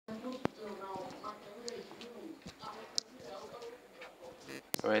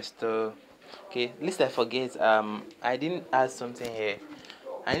restore. Okay, least I forget, I didn't add something here.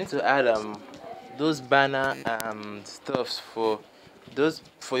 I need to add those banner stuffs for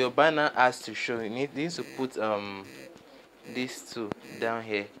your banner ads to show. You need to put these two down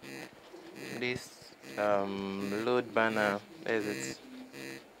here. This load banner, where is it?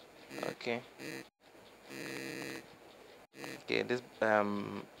 Okay. Okay, this where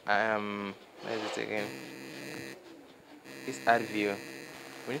is it again? This add view.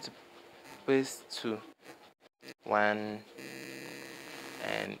 We need to paste two. One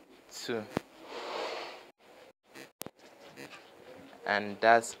and two. And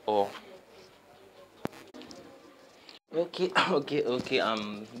that's all. Okay, okay.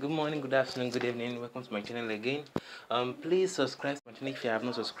 Good morning, good afternoon, good evening. Welcome to my channel again. Please subscribe to my channel if you have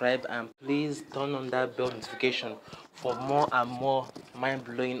not subscribed, and please turn on that bell notification for more and more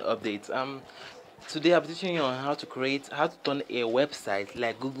mind-blowing updates. Today I'll be teaching you on how to turn a website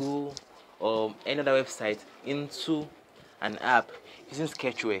like Google or any other website into an app using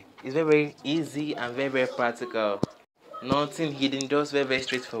Sketchware. It's very, very easy and very, very practical. Nothing hidden, just very, very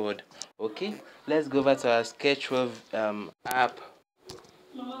straightforward. Okay, let's go over to our Sketchware app.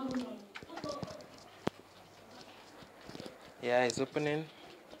 Yeah, it's opening.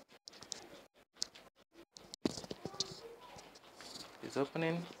 It's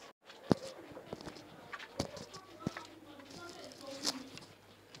opening.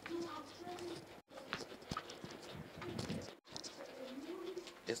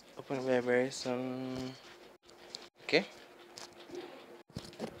 It's opening very, very soon. Okay,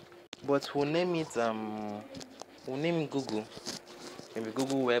 but we'll name it Google. Maybe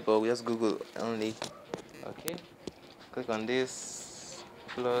Google Web, or just Google only. Okay, click on this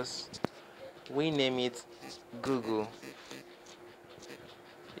plus. We name it Google.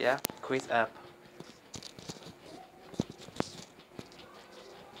 Yeah, create app.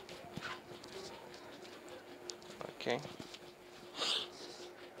 Okay.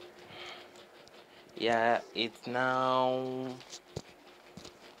 Yeah, it's now.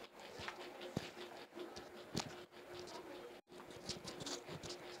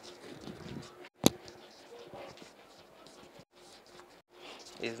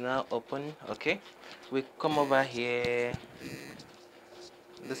 Is now open. Okay, we come over here,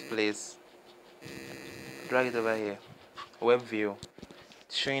 this place, drag it over here, web view,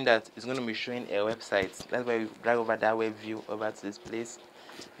 showing that it's going to be showing a website. That's why we drag over that web view over to this place.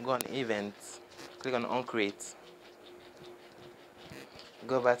 Go on events, click on create,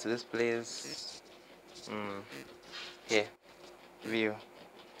 go over to this place, here, view,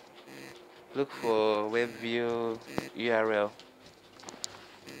 look for web view URL.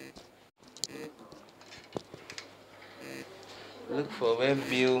 Look for web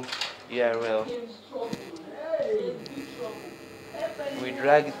view URL. We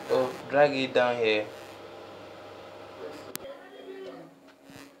drag it down here.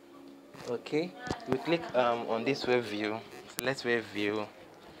 Okay, we click on this web view. Select web view.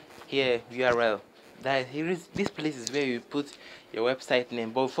 Here URL. That here is this place is where you put your website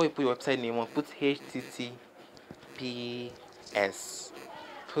name. But before you put your website name, you put HTTPS.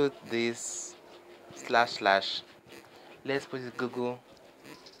 Put this // Let's put it google.com.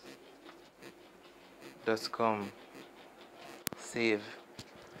 Save.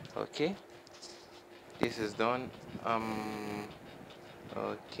 Okay, this is done.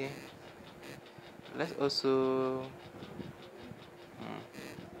 Okay, let's also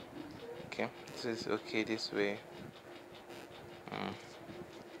okay, this is okay this way.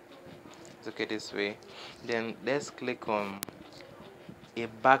 It's okay this way. Then let's click on a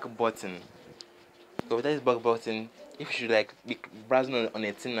back button. So with this back button, if you should like be browsing on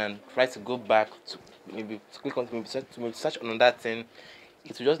a thing and try to go back to maybe to click on to search on that thing,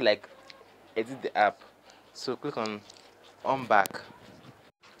 it will just like edit the app. So click on back,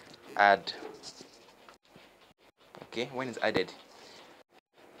 add. Okay, when it's added,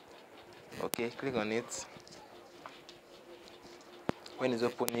 okay, click on it. When it's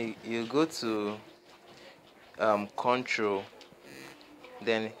open, you go to control,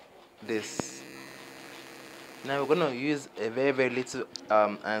 then this. Now we're gonna use a very, very little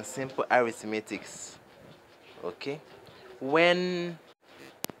and simple arithmetics. Okay, when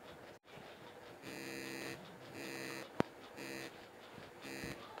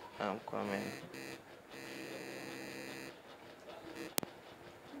I'm coming,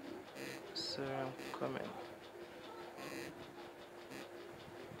 so I'm coming.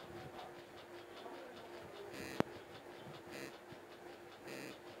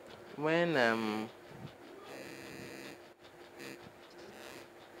 When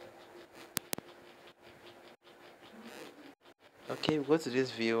Okay, go to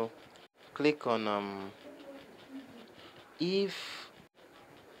this view, click on if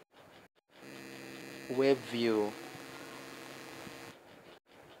web view.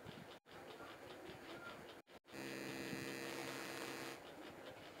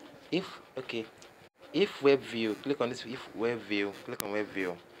 If web view, click on this. If web view, click on web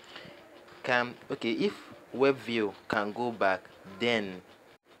view. If web view can go back, then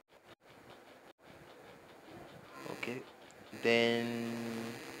okay, then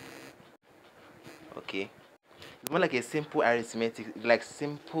okay, it's more like a simple arithmetic, like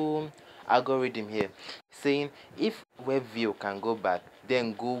simple algorithm here, saying if web view can go back,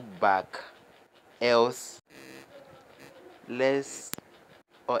 then go back, else less,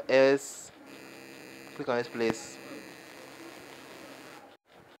 or else click on this place,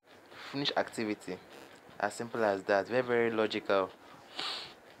 finish activity. As simple as that. Very, very logical.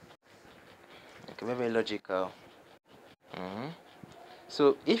 Okay, very, very logical.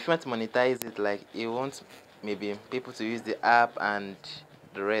 So if you want to monetize it, like you want maybe people to use the app and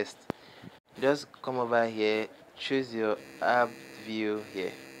the rest, just come over here, choose your app view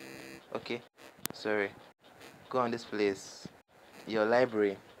here. Okay, sorry, go on this place, your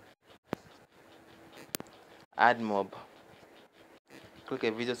library, add mob, click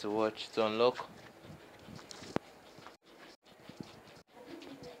a video to watch to unlock.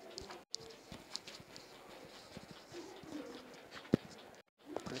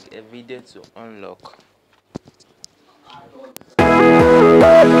 Click a video to unlock.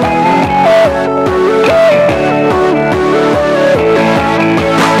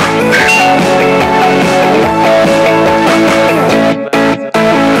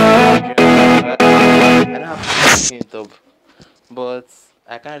 But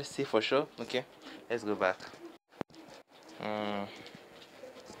I can't see for sure. Okay, let's go back.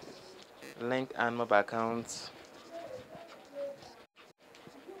 Link and mob account.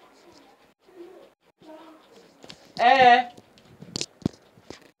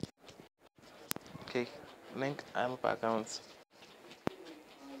 Okay, link and mob account.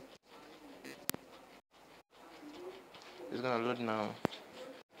 It's gonna load now.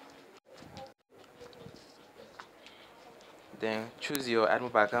 Then choose your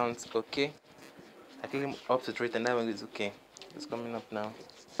AdMob account. Okay, I click up to 3 and that one is okay. It's coming up now.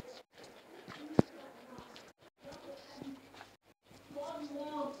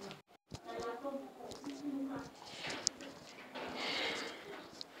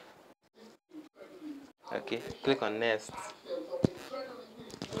 Okay, click on next.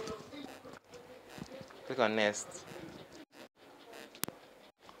 Click on next.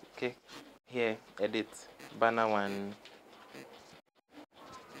 Okay, here edit banner one.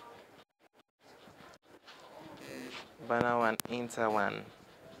 Banner one, enter one.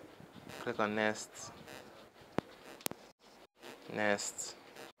 Click on next. Next.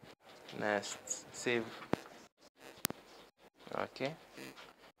 Save. Okay.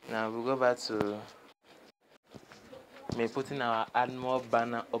 Now we'll go back to me putting our add more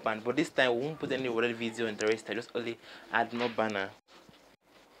banner open, but this time we won't put any already video in the rest. Just only add more banner.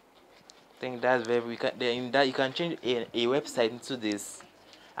 I think that's very we can. In that you can change a website into this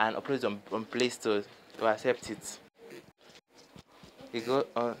and upload it on Play Store to accept it. You go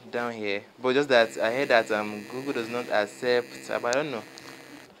on down here, but just that I heard that Google does not accept. But I don't know.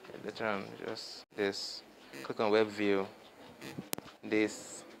 Later on, just this. Click on web view.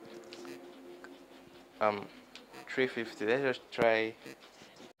 This 350. Let's just try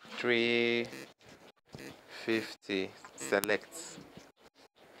 350. Select.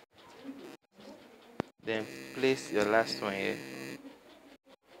 Then place your last one here.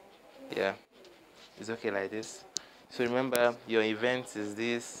 Yeah, it's okay like this. So remember your event is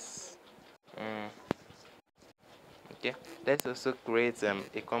this. Okay, let's also create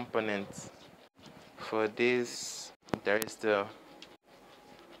a component for this terrestrial.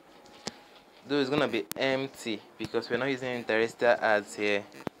 Though it's gonna be empty because we're not using terrestrial ads here.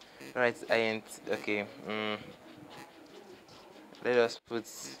 Right, okay. Let us put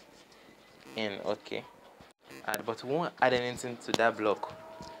in okay. Add, but we won't add anything to that block.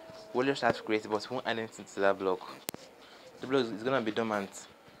 We'll just have to create it, but we won't add anything to that block. The block is gonna be dormant.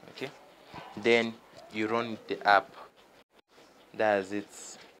 Okay. Then you run the app. That's it.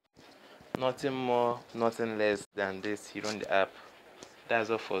 Nothing more, nothing less than this. You run the app. That's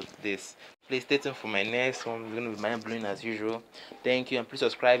all for this. Please stay tuned for my next one. It's gonna be mind blowing as usual. Thank you, and please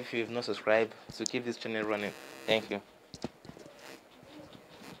subscribe if you have not subscribed to keep this channel running. Thank you.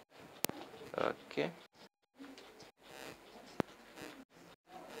 Okay.